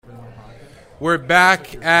We're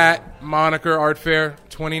back at Moniker Art Fair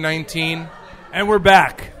 2019. And we're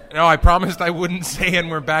back. No, I promised I wouldn't say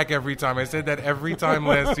 "and we're back" every time. I said that every time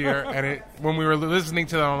last year, and when we were listening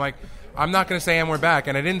to them, I'm like, I'm not going to say "and we're back,"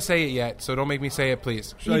 and I didn't say it yet, so don't make me say it,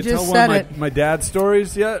 please. Should I tell one of my dad's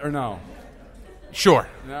stories yet, or no? Sure.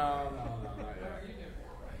 No.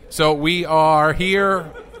 So we are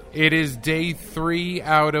here. It is day 3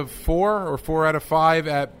 out of 4, or 4 out of 5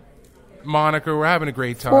 at Moniker. We're having a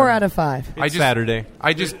great time. 4 out of 5. It's Saturday.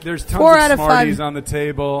 There's tons of Smarties on the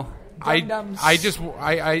table. I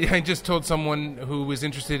just told someone who was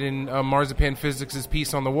interested in Marzipan Physics'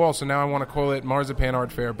 piece on the wall, so now I want to call it Marzipan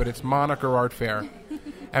Art Fair, but it's Moniker Art Fair.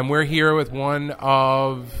 And we're here with one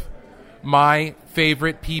of my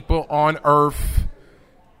favorite people on Earth,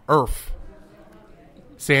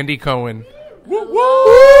 Sandy Cohen.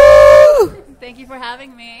 Woo! Thank you for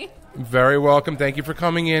having me. Very welcome. Thank you for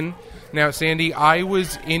coming in. Now, Sandy, I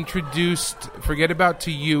was introduced, forget about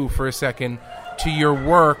to you for a second, to your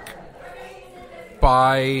work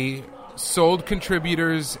by sold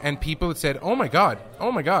contributors and people that said, oh my God,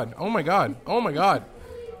 oh my God, oh my God, oh my God.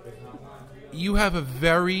 You have a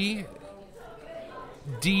very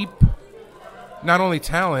deep, not only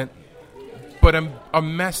talent, but a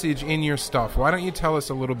message in your stuff. Why don't you tell us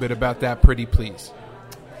a little bit about that, pretty please?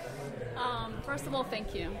 First of all,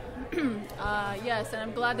 thank you. Yes, and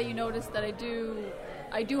I'm glad that you noticed that I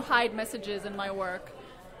do hide messages in my work.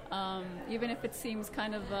 Even if it seems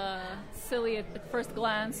kind of silly at first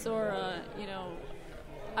glance, or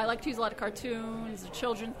I like to use a lot of cartoons,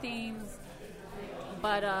 children themes.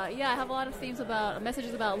 But I have a lot of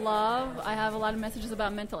messages about love. I have a lot of messages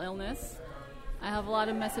about mental illness. I have a lot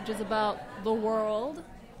of messages about the world,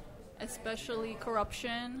 especially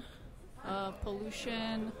corruption,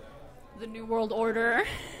 pollution, the New World Order.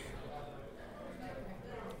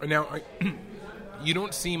 Now, you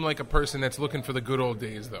don't seem like a person that's looking for the good old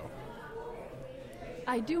days, though.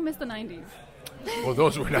 I do miss the 90s. Well,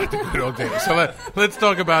 those were not the good old days. So let's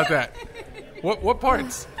talk about that. What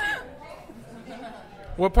parts?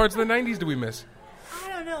 What parts of the 90s do we miss? I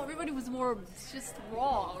don't know. Everybody was more just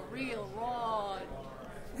raw,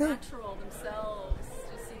 natural themselves.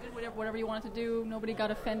 Just you did whatever you wanted to do. Nobody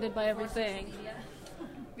got offended by everything.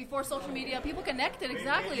 Before social media, people connected.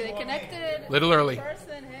 Exactly, they connected. Little early.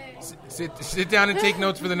 Person, hey. Sit down and take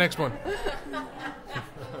notes for the next one.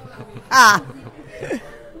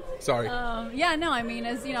 Sorry. As you know,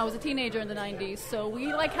 I was a teenager in the 90s, so we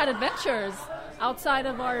had adventures outside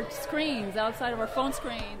of our screens, outside of our phone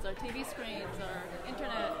screens, our TV screens, our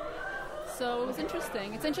internet. So it was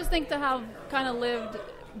interesting. It's interesting to have kind of lived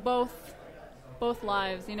both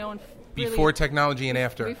lives, and before really, technology and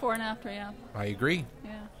after. Before and after, yeah. I agree.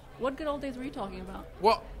 Yeah. What good old days were you talking about?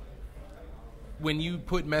 Well, when you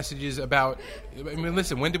put messages about...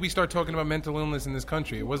 listen, when did we start talking about mental illness in this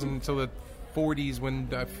country? It wasn't until the 40s when...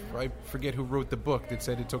 I forget who wrote the book that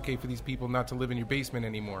said it's okay for these people not to live in your basement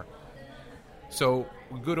anymore. So,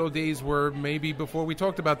 good old days were maybe before we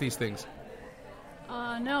talked about these things.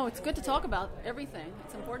 No, it's good to talk about everything.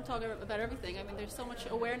 It's important to talk about everything. There's so much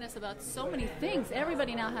awareness about so many things.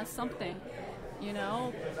 Everybody now has something.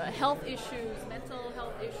 Health issues, mental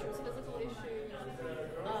health issues, physical issues,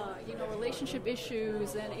 relationship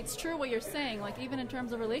issues. And it's true what you're saying. Even in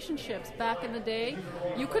terms of relationships, back in the day,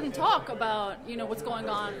 you couldn't talk about, what's going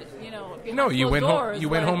on, behind you went doors. home. You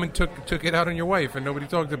went home and took it out on your wife, and nobody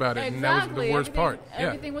talked about it. Exactly. And that was the worst part.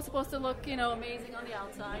 Everything was supposed to look, amazing on the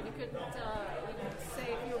outside. You couldn't say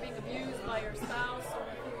if you were being abused by your spouse or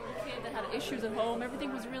if you were a kid that had issues at home.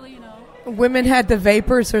 Everything was really, Women had the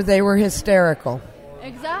vapors or they were hysterical.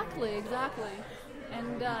 Exactly.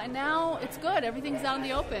 And now it's good. Everything's out in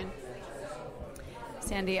the open.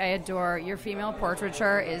 Sandy, I adore your female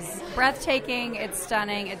portraiture. Is breathtaking, it's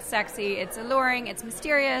stunning, it's sexy, it's alluring, it's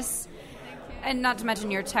mysterious. And not to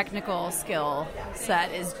mention your technical skill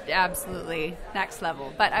set is absolutely next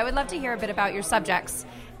level. But I would love to hear a bit about your subjects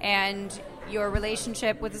and your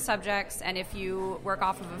relationship with the subjects, and if you work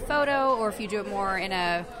off of a photo or if you do it more in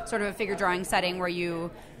a sort of a figure drawing setting where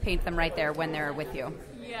you paint them right there when they're with you.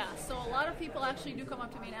 Yeah, so a lot of people actually do come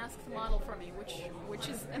up to me and ask to model for me, which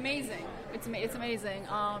is amazing. It's amazing.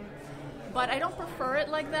 But I don't prefer it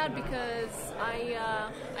like that because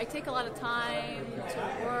I take a lot of time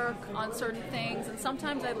to work on certain things, and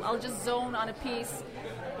sometimes I'll just zone on a piece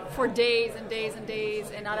for days and days and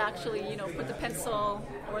days and not actually, put the pencil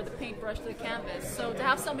or the paintbrush to the canvas. So to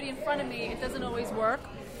have somebody in front of me, it doesn't always work.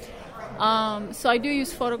 So I do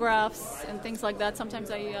use photographs and things like that. Sometimes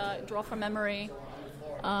I draw from memory.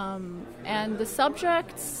 And the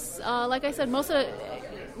subjects, like I said, most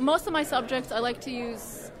of my subjects I like to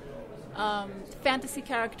use fantasy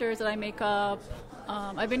characters that I make up.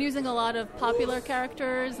 I've been using a lot of popular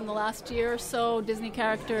characters in the last year or so, Disney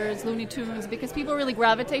characters, Looney Tunes, because people really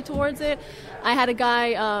gravitate towards it. I had a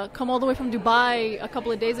guy come all the way from Dubai a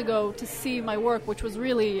couple of days ago to see my work, which was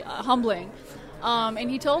really humbling. And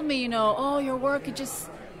he told me, oh, your work,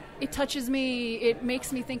 it touches me. It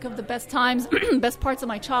makes me think of the best times, best parts of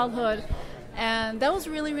my childhood. And that was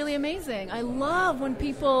really, really amazing. I love when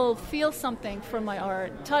people feel something from my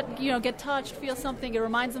art, get touched, feel something. It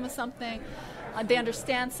reminds them of something. They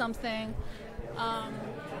understand something.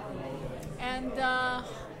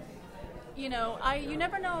 You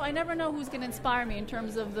never know. I never know who's going to inspire me in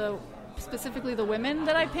terms of specifically the women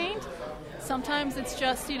that I paint. Sometimes it's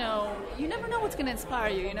just, you never know what's going to inspire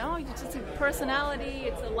you, It's just a personality,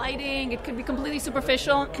 it's a lighting, it could be completely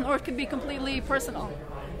superficial or it could be completely personal.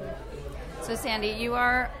 So, Sandy, you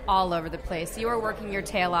are all over the place. You are working your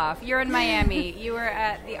tail off. You're in Miami. You were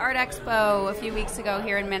at the Art Expo a few weeks ago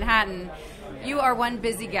here in Manhattan. You are one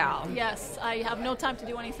busy gal. Yes, I have no time to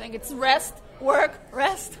do anything. It's rest, work,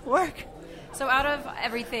 rest, work. So out of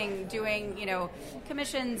everything, doing,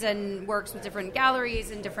 commissions and works with different galleries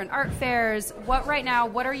and different art fairs, what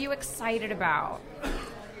are you excited about?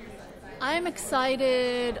 I'm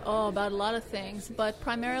excited about a lot of things, but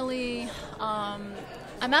primarily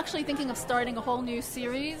I'm actually thinking of starting a whole new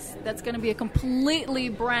series that's going to be a completely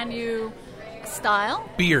brand new style.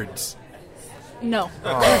 Beards. No.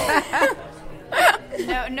 Oh.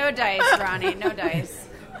 No dice, Ronnie, no dice.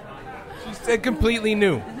 She said completely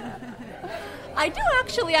new. I do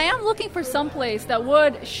actually. I am looking for some place that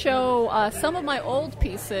would show some of my old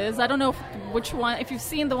pieces. I don't know if you've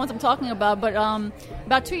seen the ones I'm talking about, but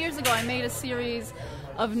about 2 years ago I made a series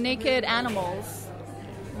of naked animals.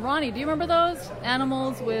 Ronnie, do you remember those?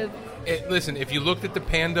 Animals with... Listen, if you looked at the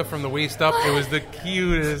panda from the waist up, it was the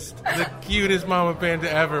cutest mama panda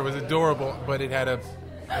ever. It was adorable, but it had a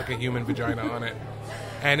human vagina on it.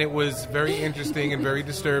 And it was very interesting and very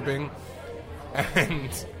disturbing.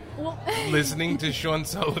 And listening to Sean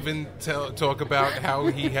Sullivan talk about how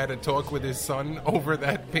he had a talk with his son over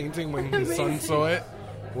that painting when his son saw it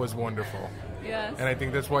was wonderful. Yes. And I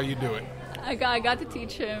think that's why you do it. I got to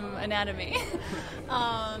teach him anatomy.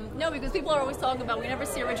 No, because people are always talking about we never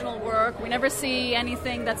see original work, we never see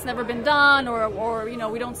anything that's never been done, or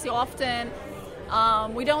we don't see often.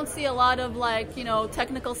 We don't see a lot of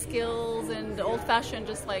technical skills and old-fashioned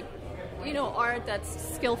just art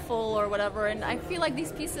that's skillful or whatever. And I feel like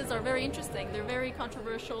these pieces are very interesting. They're very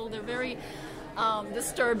controversial. They're very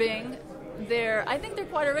disturbing. I think they're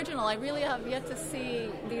quite original. I really have yet to see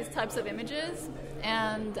these types of images,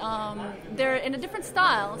 and they're in a different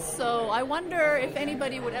style. So I wonder if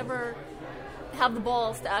anybody would ever have the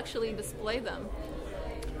balls to actually display them.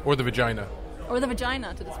 Or the vagina. Or the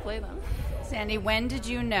vagina to display them. Sandy, when did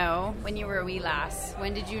you know, when you were a wee lass,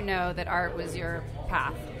 when did you know that art was your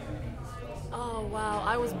path? Oh, wow.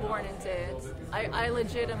 I was born into it. I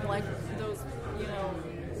legit am like those,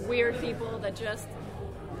 weird people that just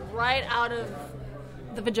write out of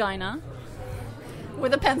the vagina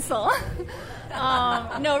with a pencil.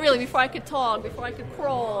 No, really, before I could talk, before I could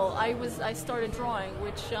crawl, I started drawing,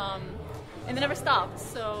 and it never stopped.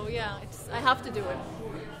 So, yeah, I have to do it.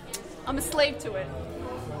 I'm a slave to it.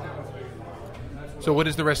 So what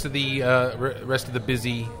does the rest of the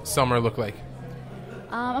busy summer look like?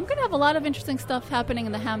 I'm going to have a lot of interesting stuff happening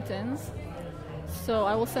in the Hamptons. So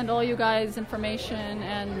I will send all you guys information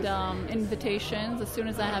and invitations as soon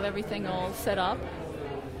as I have everything all set up.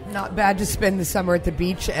 Not bad to spend the summer at the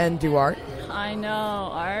beach and do art. I know.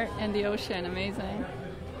 Art and the ocean. Amazing.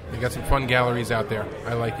 You got some fun galleries out there.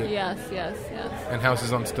 I like it. Yes. And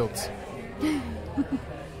houses on stilts.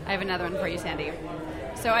 I have another one for you, Sandy.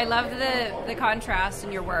 So I love the contrast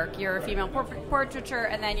in your work, your female portraiture,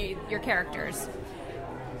 and then your characters.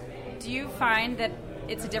 Do you find that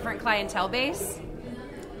it's a different clientele base?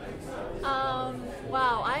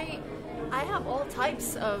 Wow, I have all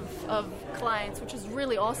types of clients, which is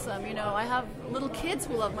really awesome. I have little kids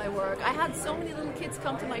who love my work. I had so many little kids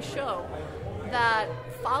come to my show that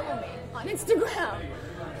follow me on Instagram.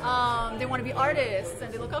 They want to be artists,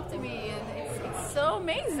 and they look up to me, and it's so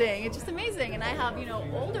amazing. It's just amazing. And I have,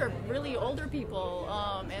 really older people,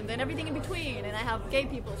 and then everything in between. And I have gay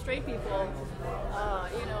people, straight people,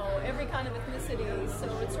 every kind of ethnicity. So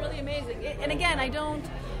it's really amazing. And again, I don't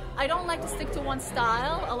I don't like to stick to one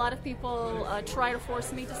style. A lot of people try to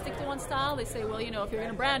force me to stick to one style. They say, well, if you're going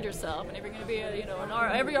to brand yourself and if you're going to be,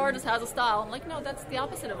 every artist has a style. I'm like, no, that's the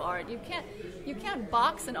opposite of art. You can't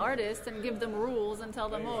box an artist and give them rules and tell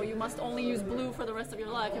them, oh, you must only use blue for the rest of your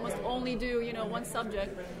life. You must only do, one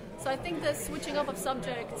subject. So I think the switching up of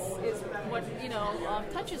subjects is what,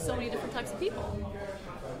 touches so many different types of people.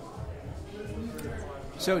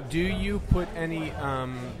 So do you put any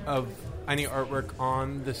artwork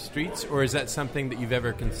on the streets, or is that something that you've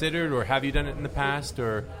ever considered, or have you done it in the past,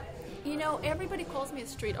 or? Everybody calls me a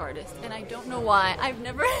street artist, and I don't know why. I've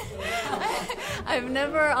never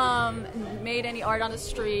made any art on the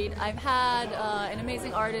street. I've had an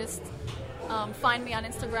amazing artist find me on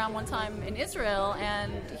Instagram one time in Israel,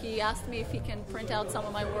 and he asked me if he can print out some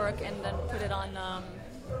of my work and then put it on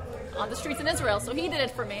the streets in Israel. So he did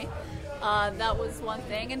it for me. That was one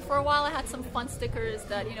thing. And for a while I had some fun stickers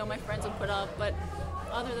that, my friends would put up. But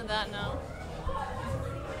other than that, no.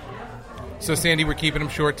 So, Sandy, we're keeping them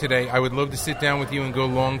short today. I would love to sit down with you and go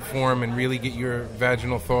long form and really get your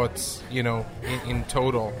vaginal thoughts, in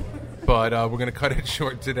total. But we're going to cut it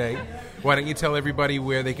short today. Why don't you tell everybody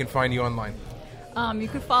where they can find you online? You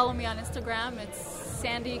can follow me on Instagram. It's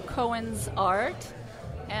Sandy Cohen's Art.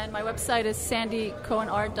 And my website is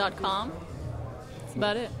sandycohenart.com. That's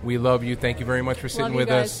about it. We love you. Thank you very much for sitting with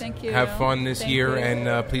guys. us. Thank you. Have fun this Thank year, you.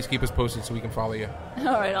 and please keep us posted so we can follow you. All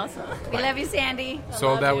right, awesome. We love you, Sandy.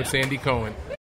 Sold love Out you. with Sandy Cohen.